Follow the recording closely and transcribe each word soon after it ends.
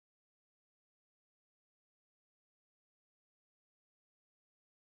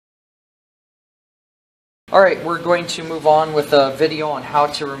Alright, we're going to move on with a video on how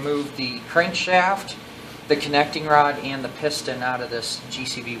to remove the crankshaft, the connecting rod, and the piston out of this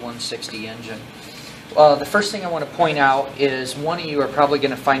GCV 160 engine. The first thing I want to point out is one of you are probably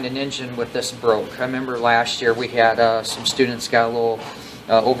going to find an engine with this broke. I remember last year we had some students got a little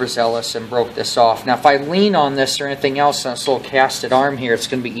overzealous and broke this off. Now if I lean on this or anything else on this little casted arm here, it's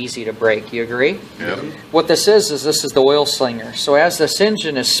going to be easy to break. You agree? Yep. What this is this is the oil slinger. So as this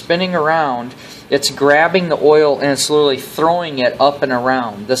engine is spinning around, it's grabbing the oil and it's literally throwing it up and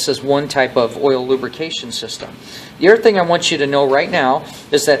around. This is one type of oil lubrication system. The other thing I want you to know right now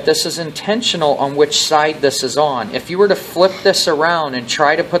is that this is intentional on which side this is on. If you were to flip this around and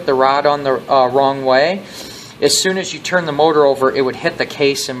try to put the rod on the wrong way, as soon as you turn the motor over, it would hit the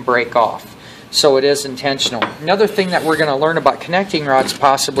case and break off. So it is intentional. Another thing that we're going to learn about connecting rods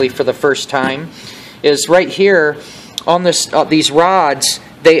possibly for the first time is right here on this these rods,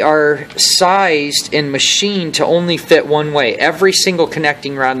 they are sized and machined to only fit one way. Every single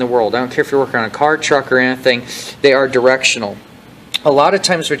connecting rod in the world, I don't care if you're working on a car, truck, or anything, they are directional. A lot of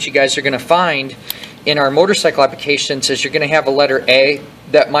times what you guys are going to find in our motorcycle applications is you're going to have a letter A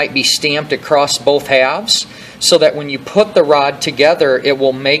that might be stamped across both halves, so that when you put the rod together, it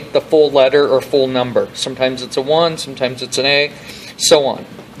will make the full letter or full number. Sometimes it's a 1, sometimes it's an A, so on.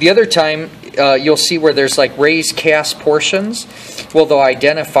 The other time, you'll see where there's like raised cast portions. Well, they'll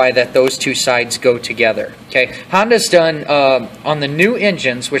identify that those two sides go together. Okay, Honda's done on the new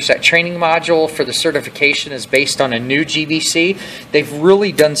engines, which that training module for the certification is based on a new GVC. They've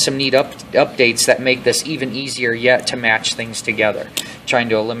really done some neat updates that make this even easier yet to match things together, trying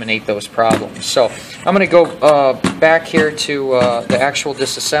to eliminate those problems. So I'm going to go back here to the actual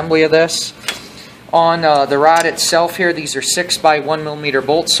disassembly of this. On the rod itself here, these are 6 by 1 millimeter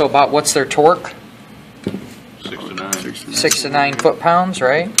bolts, so about what's their torque? 6 to 9 foot-pounds,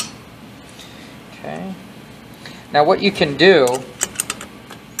 right? Okay. Now what you can do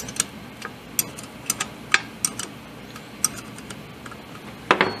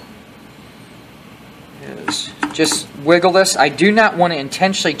is just wiggle this. I do not want to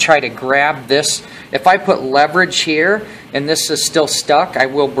intentionally try to grab this. If I put leverage here and this is still stuck, I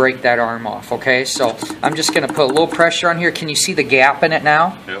will break that arm off, okay? So I'm just going to put a little pressure on here. Can you see the gap in it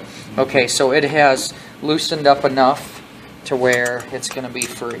now? Yep. Okay, so it has loosened up enough to where it's going to be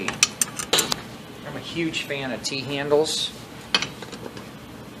free. I'm a huge fan of T-handles.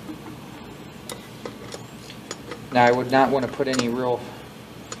 Now I would not want to put any real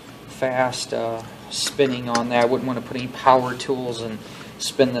fast spinning on that. I wouldn't want to put any power tools and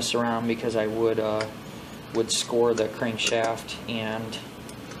spin this around because I would score the crankshaft and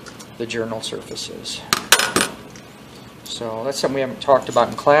the journal surfaces. So that's something we haven't talked about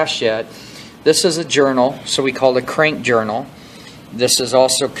in class yet. This is a journal, so we call it a crank journal. This is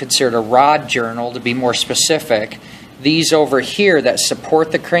also considered a rod journal, to be more specific. These over here that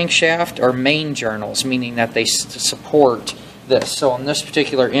support the crankshaft are main journals, meaning that they support this. So on this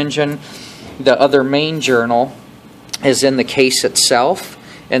particular engine, the other main journal is in the case itself,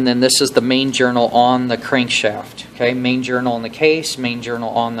 and then this is the main journal on the crankshaft. Okay, main journal on the case, main journal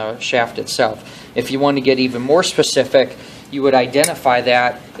on the shaft itself. If you want to get even more specific, you would identify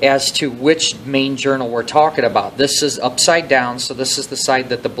that as to which main journal we're talking about. This is upside down, so this is the side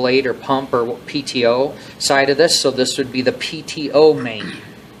that the blade or pump or PTO side of this, so this would be the PTO main.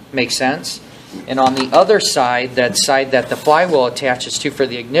 Make sense? And on the other side, that side that the flywheel attaches to for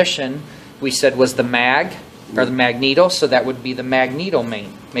the ignition, we said was the mag, or the magneto, so that would be the magneto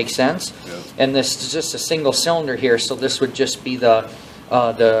main. Make sense? Yeah. And this is just a single cylinder here, so this would just be the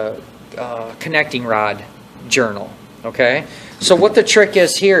connecting rod journal. Okay? So what the trick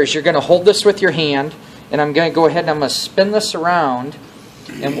is here is you're going to hold this with your hand, and I'm going to go ahead and I'm going to spin this around,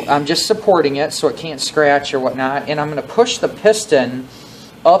 and I'm just supporting it so it can't scratch or whatnot, and I'm going to push the piston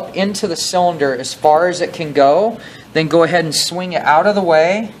up into the cylinder as far as it can go, then go ahead and swing it out of the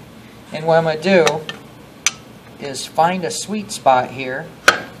way, and what I'm going to do is find a sweet spot here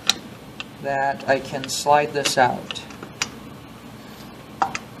that I can slide this out.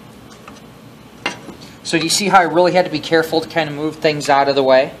 So do you see how I really had to be careful to kind of move things out of the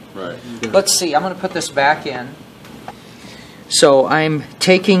way? Right. Let's see, I'm going to put this back in. So I'm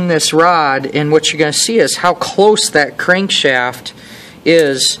taking this rod, and what you're going to see is how close that crankshaft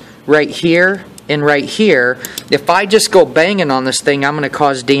is right here and right here. If I just go banging on this thing, I'm going to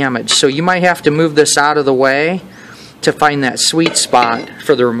cause damage. So you might have to move this out of the way to find that sweet spot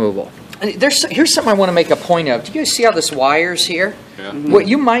for the removal. Here's something I want to make a point of. Do you guys see how this wire's here? Yeah. What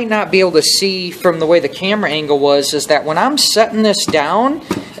you might not be able to see from the way the camera angle was is that when I'm setting this down,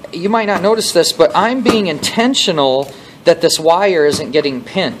 you might not notice this, but I'm being intentional that this wire isn't getting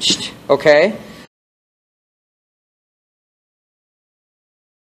pinched, okay?